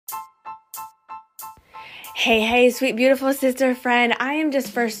Hey, sweet, beautiful sister friend. I am just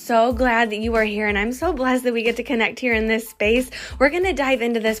first so glad that you are here, and I'm so blessed that we get to connect here in this space. We're going to dive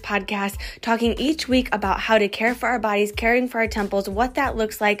into this podcast, talking each week about how to care for our bodies, caring for our temples, what that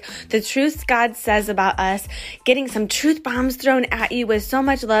looks like, the truths God says about us, getting some truth bombs thrown at you with so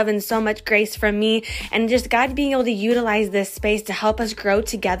much love and so much grace from me, and just God being able to utilize this space to help us grow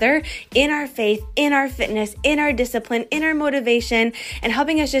together in our faith, in our fitness, in our discipline, in our motivation, and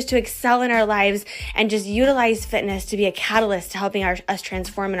helping us just to excel in our lives and just utilize fitness to be a catalyst to helping us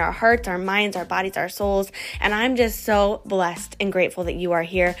transform in our hearts, our minds, our bodies, our souls. And I'm just so blessed and grateful that you are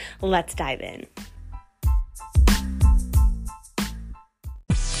here. Let's dive in.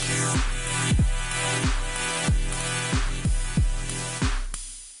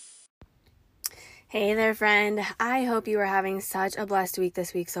 Hey there, friend. I hope you are having such a blessed week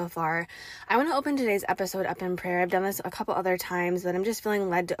this week so far. I want to open today's episode up in prayer. I've done this a couple other times, but I'm just feeling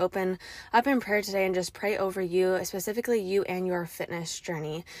led to open up in prayer today and just pray over you, specifically you and your fitness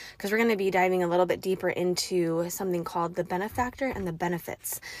journey, because we're going to be diving a little bit deeper into something called the Benefactor and the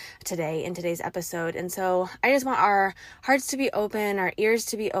benefits today in today's episode. And so I just want our hearts to be open, our ears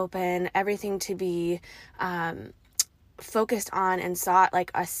to be open, everything to be focused on and sought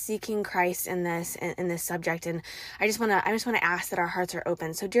like us seeking Christ in this subject. And I just want to ask that our hearts are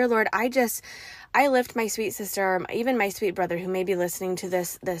open. So dear Lord, I lift my sweet sister, even my sweet brother who may be listening to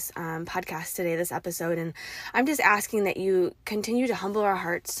this podcast today, this episode. And I'm just asking that you continue to humble our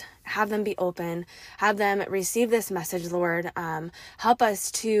hearts, have them be open, have them receive this message, Lord. Help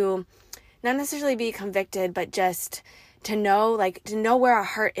us to not necessarily be convicted, but just to know where our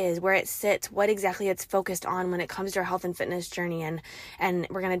heart is, where it sits, what exactly it's focused on when it comes to our health and fitness journey. And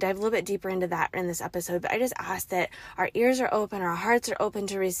we're going to dive a little bit deeper into that in this episode. But I just ask that our ears are open, our hearts are open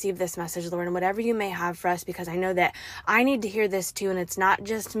to receive this message, Lord, and whatever you may have for us, because I know that I need to hear this too. And it's not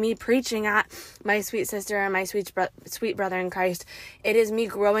just me preaching at my sweet sister and my sweet brother in Christ. It is me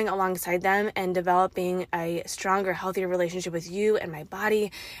growing alongside them and developing a stronger, healthier relationship with you and my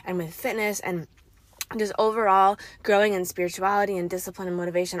body and with fitness and just overall growing in spirituality and discipline and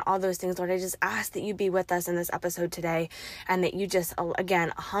motivation, all those things, Lord. I just ask that you be with us in this episode today and that you just,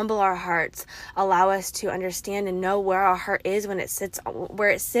 again, humble our hearts, allow us to understand and know where our heart is where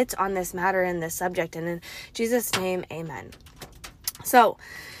it sits on this matter and this subject. And in Jesus' name, amen. So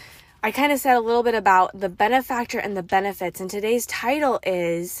I kind of said a little bit about the benefactor and the benefits, and today's title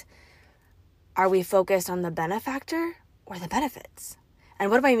is, are we focused on the benefactor or the benefits? And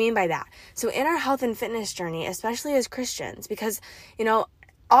what do I mean by that? So in our health and fitness journey, especially as Christians, because,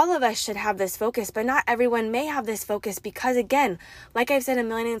 all of us should have this focus, but not everyone may have this focus because, again, like I've said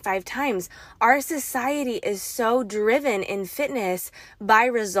 1,000,005 times, our society is so driven in fitness by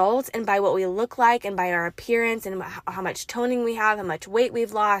results and by what we look like and by our appearance and how much toning we have, how much weight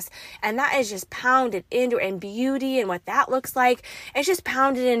we've lost. And that is just pounded into, and beauty and what that looks like. It's just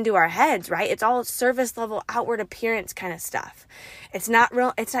pounded into our heads, right? It's all surface level, outward appearance kind of stuff. It's not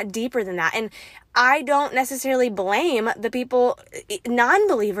real. It's not deeper than that. And I don't necessarily blame the people,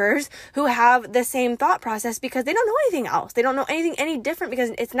 non-believers, who have the same thought process because they don't know anything else. They don't know anything any different because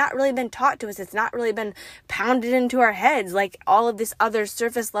it's not really been taught to us. It's not really been pounded into our heads like all of this other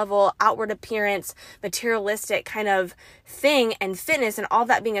surface level, outward appearance, materialistic kind of thing and fitness and all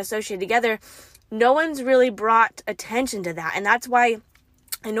that being associated together. No one's really brought attention to that. And that's why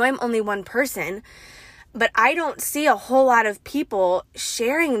I know I'm only one person, but I don't see a whole lot of people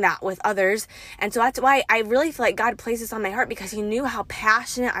sharing that with others. And so that's why I really feel like God placed this on my heart, because he knew how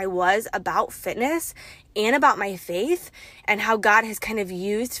passionate I was about fitness and about my faith, and how God has kind of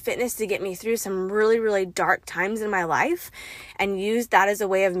used fitness to get me through some really, really dark times in my life, and used that as a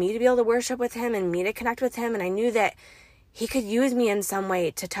way of me to be able to worship with him and me to connect with him. And I knew that he could use me in some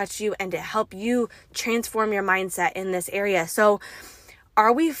way to touch you and to help you transform your mindset in this area. So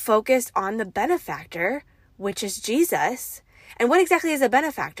are we focused on the benefactor, which is Jesus? And what exactly is a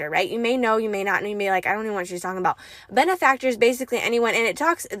benefactor, right? You may know, you may not, and you may be like, I don't even know what she's talking about. Benefactor is basically anyone, and it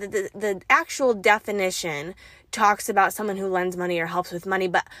talks, the actual definition talks about someone who lends money or helps with money.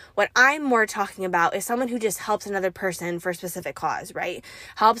 But what I'm more talking about is someone who just helps another person for a specific cause, right?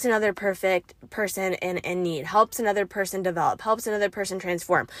 Helps another perfect person in need, helps another person develop, helps another person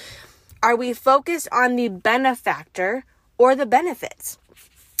transform. Are we focused on the benefactor or the benefits?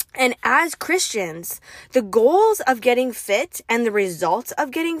 And as Christians, the goals of getting fit and the results of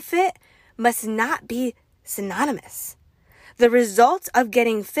getting fit must not be synonymous. The results of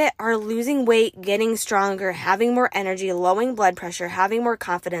getting fit are losing weight, getting stronger, having more energy, lowering blood pressure, having more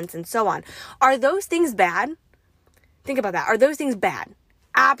confidence, and so on. Are those things bad? Think about that. Are those things bad?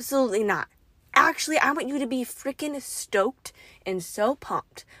 Absolutely not. I want you to be freaking stoked and so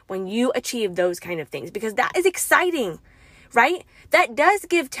pumped when you achieve those kind of things, because that is exciting, right? That does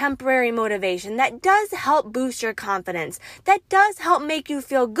give temporary motivation. That does help boost your confidence. That does help make you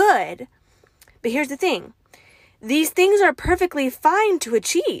feel good. But here's the thing. These things are perfectly fine to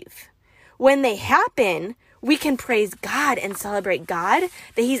achieve. When they happen, we can praise God and celebrate God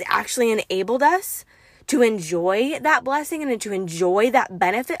that He's actually enabled us to enjoy that blessing and to enjoy that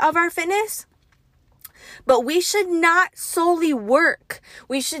benefit of our fitness. But we should not solely work.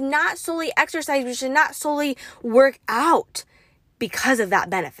 We should not solely exercise. We should not solely work out because of that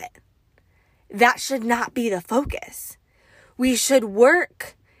benefit. That should not be the focus. We should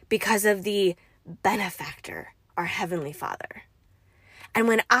work because of the benefactor, our Heavenly Father. And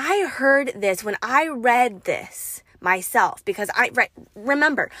when I heard this, when I read this myself, because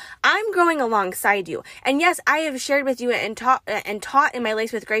remember, I'm growing alongside you. And yes, I have shared with you and taught in my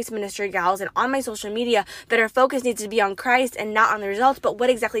Lace with Grace ministry, gals, and on my social media that our focus needs to be on Christ and not on the results. But what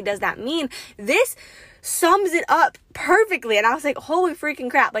exactly does that mean? This sums it up perfectly. And I was like, holy freaking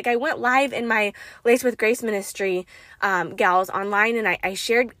crap. Like, I went live in my Lace with Grace ministry, gals, online, and I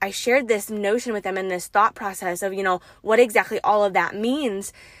shared this notion with them and this thought process of, what exactly all of that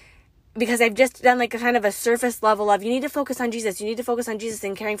means. Because I've just done like a kind of a surface level of, you need to focus on Jesus. You need to focus on Jesus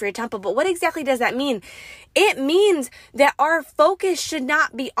and caring for your temple. But what exactly does that mean? It means that our focus should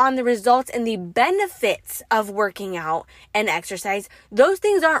not be on the results and the benefits of working out and exercise. Those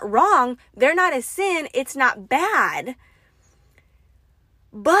things aren't wrong. They're not a sin. It's not bad.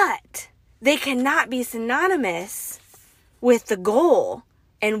 But they cannot be synonymous with the goal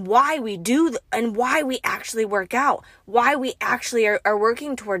and why we do, and why we actually work out, why we actually are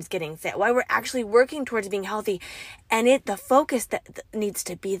working towards getting fit, why we're actually working towards being healthy. And the focus that needs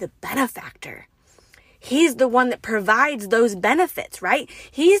to be the benefactor. He's the one that provides those benefits, right?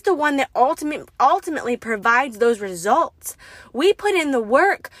 He's the one that ultimately provides those results. We put in the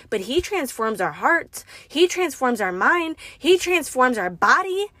work, but He transforms our hearts. He transforms our mind. He transforms our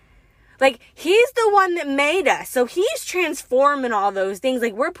body. Like, He's the one that made us. So He's transforming all those things.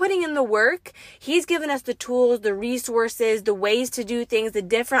 Like, we're putting in the work. He's given us the tools, the resources, the ways to do things, the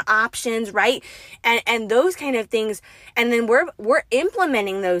different options, right? And those kind of things. And then we're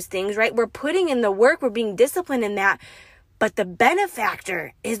implementing those things, right? We're putting in the work. We're being disciplined in that. But the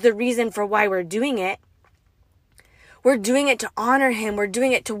benefactor is the reason for why we're doing it. We're doing it to honor Him. We're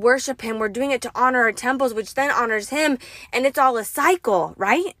doing it to worship Him. We're doing it to honor our temples, which then honors Him. And it's all a cycle,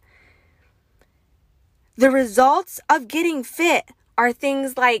 right? The results of getting fit are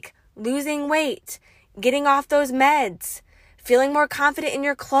things like losing weight, getting off those meds, feeling more confident in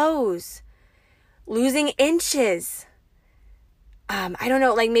your clothes, losing inches. I don't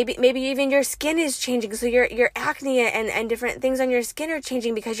know, like maybe even your skin is changing. So your acne and different things on your skin are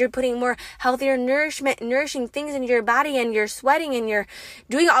changing because you're putting more healthier nourishing things into your body, and you're sweating and you're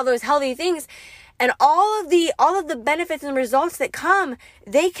doing all those healthy things. And all of the benefits and results that come,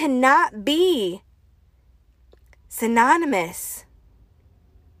 they cannot be synonymous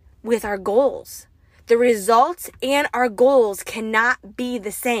with our goals. The results and our goals cannot be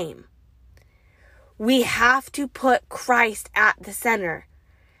the same. We have to put Christ at the center.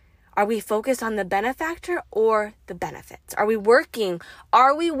 Are we focused on the benefactor or the benefits? Are we working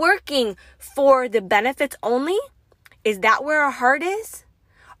for the benefits only? Is that where our heart is?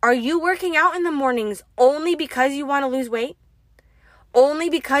 Are you working out in the mornings only because you want to lose weight? Only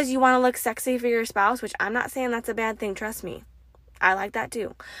because you want to look sexy for your spouse, which I'm not saying that's a bad thing, trust me. I like that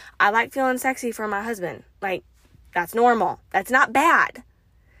too. I like feeling sexy for my husband. Like, that's normal. That's not bad.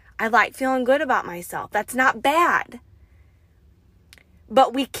 I like feeling good about myself. That's not bad.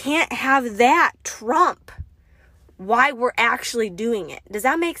 But we can't have that trump why we're actually doing it. Does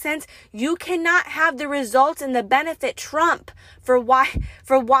that make sense? You cannot have the results and the benefit trump for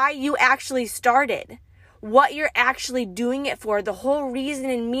why you actually started. What you're actually doing it for, the whole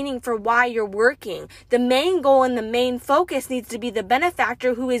reason and meaning for why you're working. The main goal and the main focus needs to be the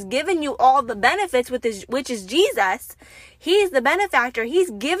benefactor who has given you all the benefits, which is Jesus. He's the benefactor.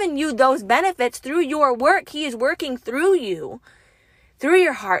 He's given you those benefits through your work. He is working through you, through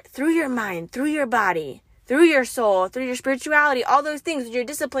your heart, through your mind, through your body, through your soul, through your spirituality, all those things, your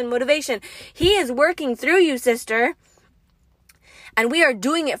discipline, motivation. He is working through you, sister. And we are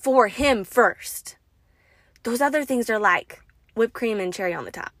doing it for Him first. Those other things are like whipped cream and cherry on the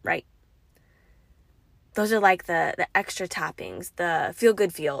top, right? Those are like the extra toppings, the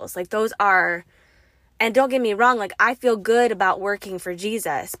feel-good feels. Like those are, and don't get me wrong, like I feel good about working for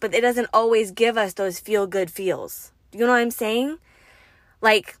Jesus, but it doesn't always give us those feel-good feels. You know what I'm saying?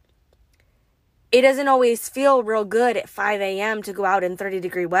 Like, it doesn't always feel real good at 5 a.m. to go out in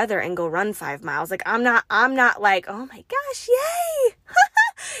 30-degree weather and go run 5 miles. Like, I'm not like, oh my gosh, yay!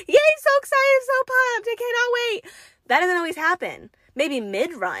 Yay, so excited, so pumped, I cannot wait. That doesn't always happen. Maybe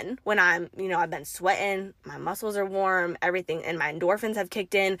mid-run when I've been sweating, my muscles are warm, everything, and my endorphins have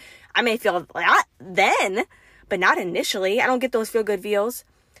kicked in. I may feel that then, but not initially. I don't get those feel-good feels.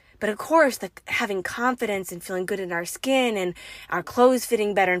 But of course, having confidence and feeling good in our skin and our clothes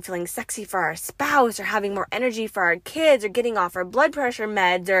fitting better and feeling sexy for our spouse or having more energy for our kids or getting off our blood pressure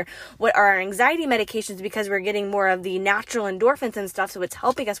meds or what are our anxiety medications because we're getting more of the natural endorphins and stuff. So it's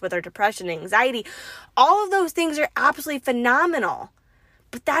helping us with our depression and anxiety. All of those things are absolutely phenomenal.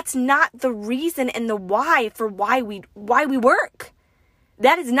 But that's not the reason and the why for why we work.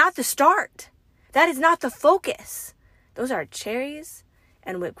 That is not the start. That is not the focus. Those are cherries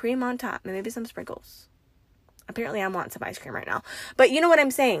and whipped cream on top, and maybe some sprinkles. Apparently, I'm wanting some ice cream right now. But you know what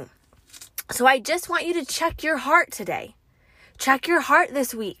I'm saying. So I just want you to check your heart today. Check your heart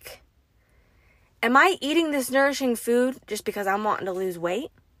this week. Am I eating this nourishing food just because I'm wanting to lose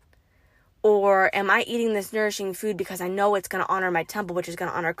weight? Or am I eating this nourishing food because I know it's going to honor my temple, which is going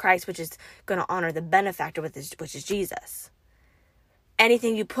to honor Christ, which is going to honor the benefactor, which is Jesus?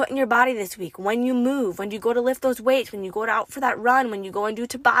 Anything you put in your body this week, when you move, when you go to lift those weights, when you go out for that run, when you go and do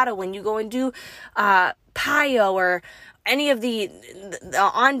Tabata, when you go and do Pio or any of the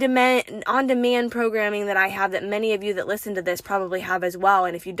on-demand programming that I have that many of you that listen to this probably have as well.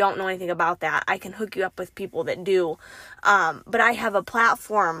 And if you don't know anything about that, I can hook you up with people that do. But I have a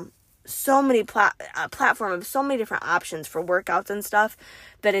platform, platform of so many different options for workouts and stuff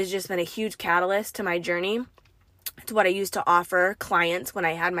that has just been a huge catalyst to my journey. It's what I used to offer clients when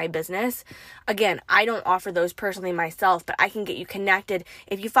I had my business. Again, I don't offer those personally myself, but I can get you connected.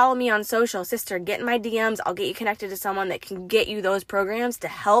 If you follow me on social, sister, get in my DMs. I'll get you connected to someone that can get you those programs to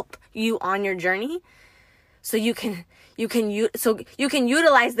help you on your journey. So you can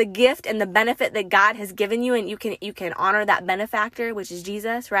utilize the gift and the benefit that God has given you, and you can honor that benefactor, which is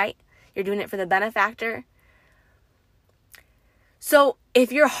Jesus, right? You're doing it for the benefactor. So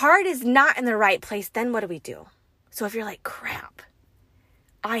if your heart is not in the right place, then what do we do? So if you're like, crap,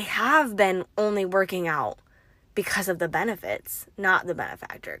 I have been only working out because of the benefits, not the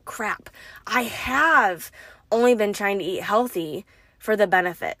benefactor. Crap, I have only been trying to eat healthy for the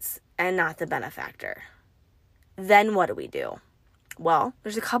benefits and not the benefactor. Then what do we do? Well,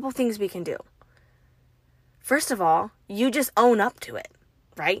 there's a couple things we can do. First of all, you just own up to it,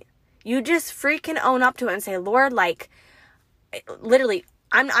 right? You just freaking own up to it and say, Lord, like, literally,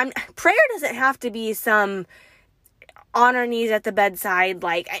 prayer doesn't have to be some on our knees at the bedside.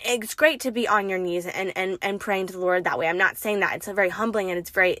 Like, it's great to be on your knees and praying to the Lord that way. I'm not saying that. It's a very humbling and it's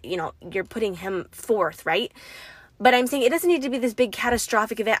very, you're putting him forth, right? But I'm saying it doesn't need to be this big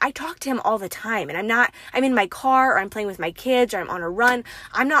catastrophic event. I talk to him all the time, and I'm in my car, or I'm playing with my kids, or I'm on a run.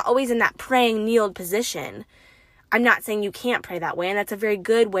 I'm not always in that praying kneeled position. I'm not saying you can't pray that way, and that's a very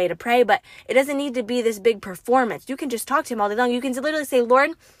good way to pray, but it doesn't need to be this big performance. You can just talk to him all day long. You can literally say,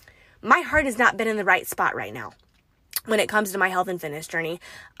 Lord, my heart has not been in the right spot right now. When it comes to my health and fitness journey,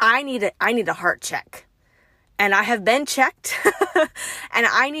 I need a heart check. And I have been checked. And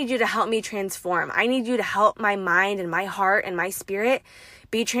I need you to help me transform. I need you to help my mind and my heart and my spirit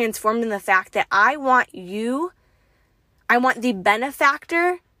be transformed in the fact that I want the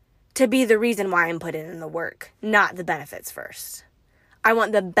benefactor to be the reason why I'm putting in the work, not the benefits first. I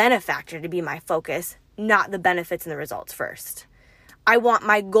want the benefactor to be my focus, not the benefits and the results first. I want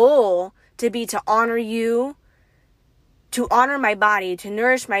my goal to be to honor you, to honor my body, to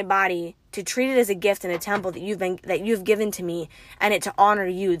nourish my body, to treat it as a gift and a temple that you've given to me, and it to honor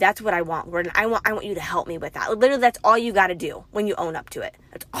you. That's what I want, Lord. And I want you to help me with that. Literally, that's all you got to do when you own up to it.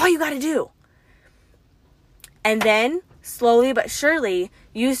 That's all you got to do. And then, slowly but surely,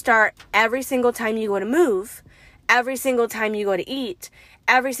 you start every single time you go to move, every single time you go to eat,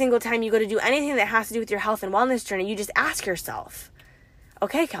 every single time you go to do anything that has to do with your health and wellness journey, you just ask yourself,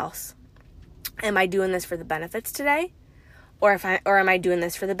 okay, Kels, am I doing this for the benefits today? Or am I doing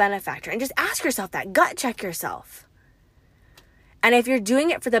this for the benefactor? And just ask yourself that. Gut check yourself. And if you're doing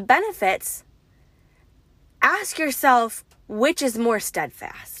it for the benefits, ask yourself which is more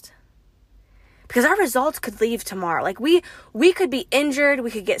steadfast. Because our results could leave tomorrow. Like we could be injured, we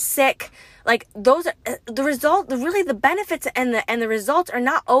could get sick. Like those are the benefits and the results are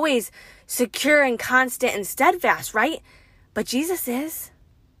not always secure and constant and steadfast, right? But Jesus is.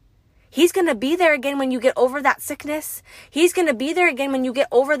 He's going to be there again when you get over that sickness. He's going to be there again when you get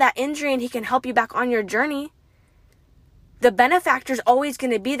over that injury, and he can help you back on your journey. The benefactor's always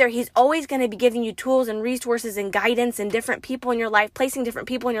going to be there. He's always going to be giving you tools and resources and guidance and different people in your life, placing different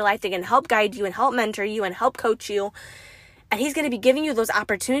people in your life that can help guide you and help mentor you and help coach you. And he's going to be giving you those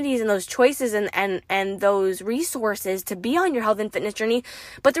opportunities and those choices and those resources to be on your health and fitness journey.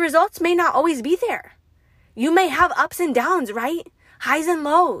 But the results may not always be there. You may have ups and downs, right? Highs and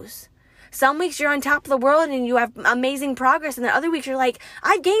lows. Some weeks you're on top of the world and you have amazing progress. And then other weeks you're like,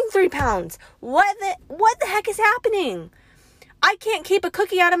 I gained 3 pounds. What the heck is happening? I can't keep a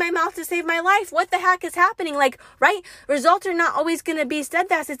cookie out of my mouth to save my life. What the heck is happening? Like, right? Results are not always going to be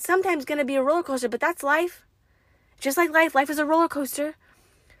steadfast. It's sometimes going to be a roller coaster, but that's life. Just like life is a roller coaster.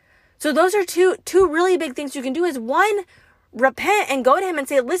 So those are two really big things you can do is one, repent and go to him and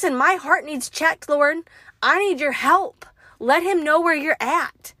say, listen, my heart needs checked, Lord. I need your help. Let him know where you're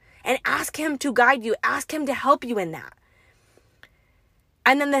at and ask him to guide you. Ask him to help you in that.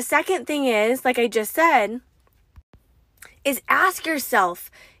 And then the second thing is, like I just said, is ask yourself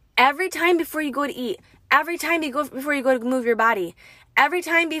every time before you go to eat, every time before you go to move your body, every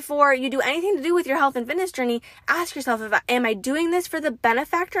time before you do anything to do with your health and fitness journey, ask yourself, am I doing this for the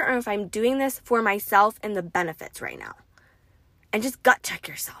benefactor or if I'm doing this for myself and the benefits right now? And just gut check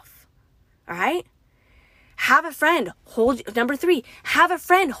yourself. All right? Have a friend number 3, have a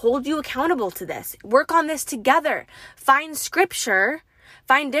friend hold you accountable to this. Work on this together. Find scripture,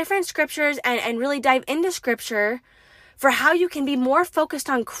 find different scriptures and really dive into scripture for how you can be more focused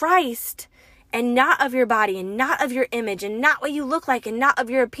on Christ and not of your body and not of your image and not what you look like and not of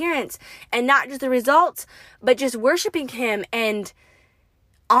your appearance and not just the results, but just worshiping him and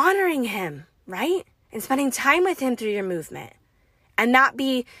honoring him, right? And spending time with him through your movement. And not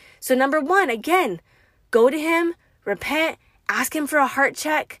be, so number 1, again, go to him, repent, ask him for a heart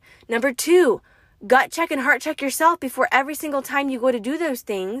check. Number 2, gut check and heart check yourself before every single time you go to do those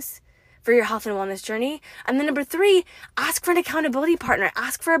things for your health and wellness journey. And then number 3, ask for an accountability partner.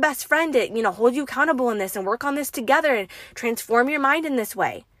 Ask for a best friend to, hold you accountable in this and work on this together and transform your mind in this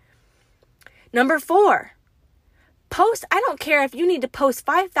way. Number 4, post. I don't care if you need to post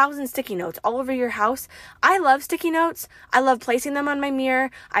 5,000 sticky notes all over your house. I love sticky notes. I love placing them on my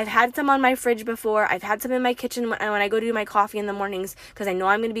mirror. I've had some on my fridge before. I've had some in my kitchen when I go to do my coffee in the mornings because I know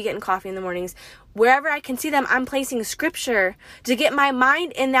I'm going to be getting coffee in the mornings. Wherever I can see them, I'm placing scripture to get my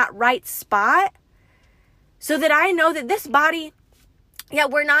mind in that right spot so that I know that this body,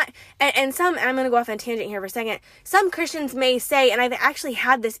 we're not, and I'm going to go off on a tangent here for a second. Some Christians may say, and I've actually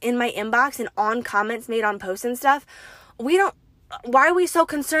had this in my inbox and on comments made on posts and stuff, why are we so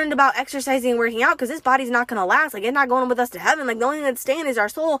concerned about exercising and working out? Because this body's not going to last. Like, it's not going with us to heaven. Like, the only thing that's staying is our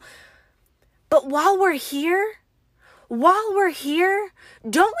soul. But while we're here,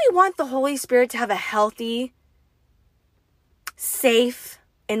 don't we want the Holy Spirit to have a healthy, safe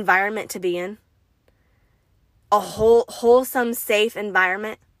environment to be in? A wholesome, safe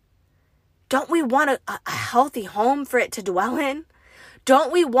environment? Don't we want a healthy home for it to dwell in?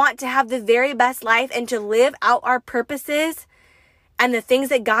 Don't we want to have the very best life and to live out our purposes and the things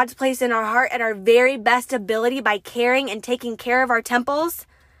that God's placed in our heart at our very best ability by caring and taking care of our temples?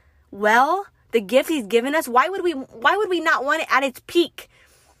 Well, the gift he's given us, why would we not want it at its peak?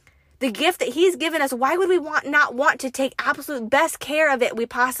 The gift that he's given us, why would we not want to take absolute best care of it we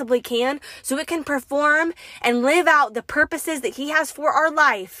possibly can so it can perform and live out the purposes that he has for our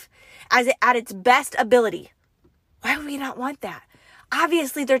life at its best ability? Why would we not want that?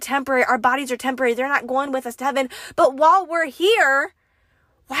 Obviously, they're temporary. Our bodies are temporary. They're not going with us to heaven. But while we're here,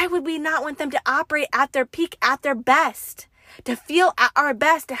 why would we not want them to operate at their peak, at their best? To feel at our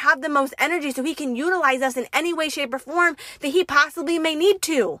best, to have the most energy so he can utilize us in any way, shape, or form that he possibly may need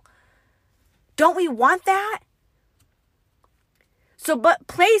to. Don't we want that? So, but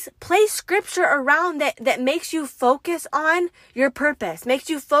place scripture around that makes you focus on your purpose, makes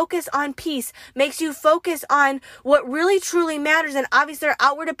you focus on peace, makes you focus on what really truly matters. And obviously our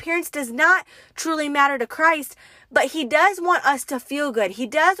outward appearance does not truly matter to Christ, but he does want us to feel good. He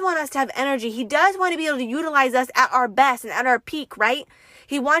does want us to have energy. He does want to be able to utilize us at our best and at our peak, right?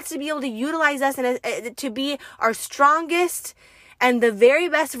 He wants to be able to utilize us and to be our strongest and the very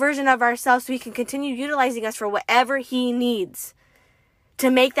best version of ourselves so he can continue utilizing us for whatever he needs to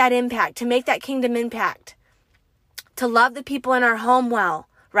make that impact, to make that kingdom impact, to love the people in our home well,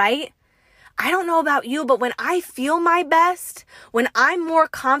 right? I don't know about you, but when I feel my best, when I'm more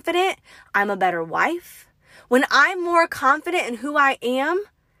confident, I'm a better wife. When I'm more confident in who I am,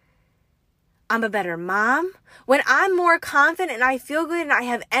 I'm a better mom. When I'm more confident and I feel good and I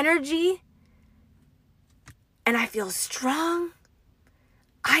have energy and I feel strong,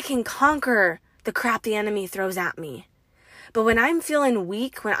 I can conquer the crap the enemy throws at me. But when I'm feeling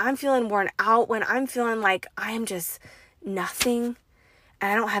weak, when I'm feeling worn out, when I'm feeling like I am just nothing,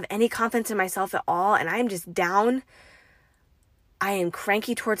 and I don't have any confidence in myself at all, and I'm just down, I am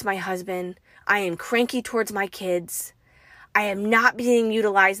cranky towards my husband. I am cranky towards my kids. I am not being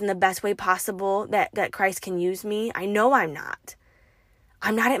utilized in the best way possible that Christ can use me. I know I'm not.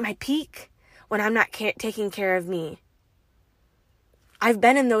 I'm not at my peak when I'm not taking care of me. I've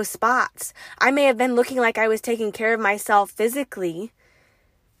been in those spots. I may have been looking like I was taking care of myself physically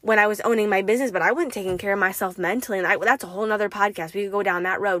when I was owning my business, but I wasn't taking care of myself mentally. And that's a whole nother podcast. We could go down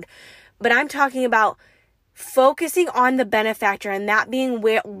that road. But I'm talking about focusing on the benefactor, and that being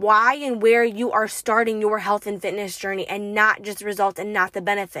why and where you are starting your health and fitness journey, and not just results and not the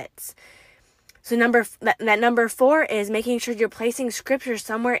benefits. So number 4 is making sure you're placing scripture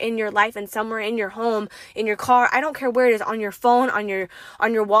somewhere in your life and somewhere in your home, in your car. I don't care where it is, on your phone, on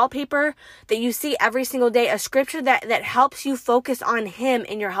your wallpaper, that you see every single day, a scripture that helps you focus on Him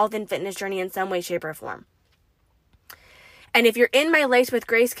in your health and fitness journey in some way, shape, or form. And if you're in my Lace with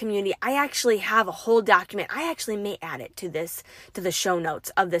Grace community, I actually have a whole document. I actually may add it to the show notes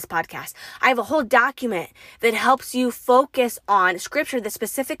of this podcast. I have a whole document that helps you focus on scripture that's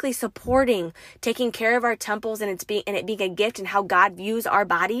specifically supporting taking care of our temples and it being a gift, and how God views our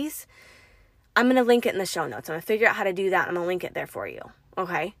bodies. I'm going to link it in the show notes. I'm going to figure out how to do that. I'm going to link it there for you.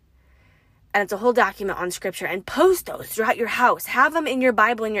 Okay? And it's a whole document on scripture, and post those throughout your house. Have them in your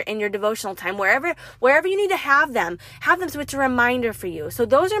Bible, in your devotional time, wherever you need to have them so it's a reminder for you. So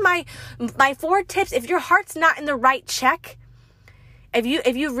those are my 4 tips. If your heart's not in the right check, if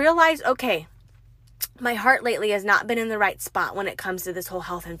you realize, okay, my heart lately has not been in the right spot when it comes to this whole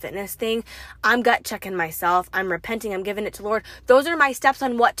health and fitness thing, I'm gut checking myself, I'm repenting, I'm giving it to the Lord. Those are my steps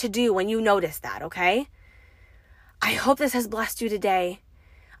on what to do when you notice that, okay? I hope this has blessed you today.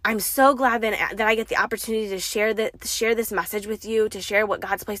 I'm so glad that I get the opportunity to share this message with you, to share what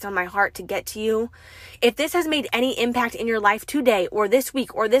God's placed on my heart to get to you. If this has made any impact in your life today, or this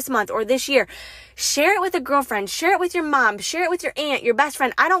week, or this month, or this year, share it with a girlfriend, share it with your mom, share it with your aunt, your best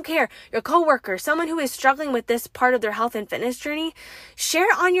friend, I don't care, your coworker, someone who is struggling with this part of their health and fitness journey. Share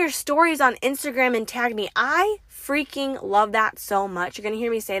it on your stories on Instagram and tag me. I freaking love that so much. You're going to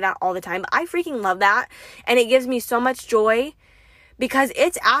hear me say that all the time, but I freaking love that, and it gives me so much joy. Because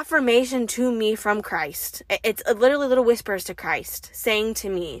it's affirmation to me from Christ. It's literally little whispers to Christ saying to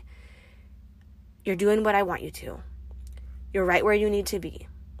me, you're doing what I want you to. You're right where you need to be.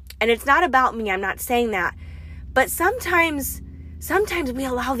 And it's not about me. I'm not saying that. But sometimes we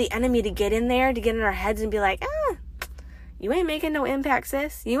allow the enemy to get in there, to get in our heads and be like, you ain't making no impact,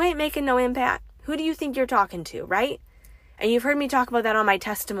 sis. You ain't making no impact. Who do you think you're talking to, right? And you've heard me talk about that on my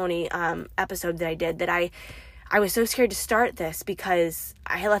testimony episode that I did, that I was so scared to start this because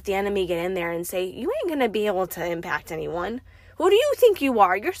I let the enemy get in there and say, you ain't going to be able to impact anyone. Who do you think you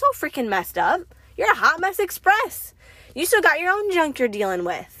are? You're so freaking messed up. You're a hot mess express. You still got your own junk you're dealing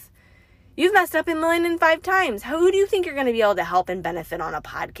with. You've messed up 1,000,005 times. Who do you think you're going to be able to help and benefit on a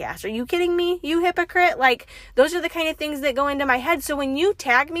podcast? Are you kidding me? You hypocrite? Like, those are the kind of things that go into my head. So when you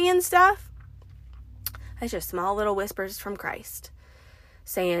tag me and stuff, that's just small little whispers from Christ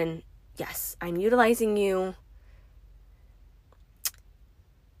saying, yes, I'm utilizing you.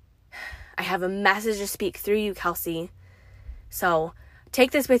 I have a message to speak through you, Kelsey. So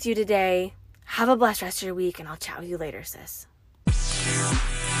take this with you today. Have a blessed rest of your week, and I'll chat with you later, sis.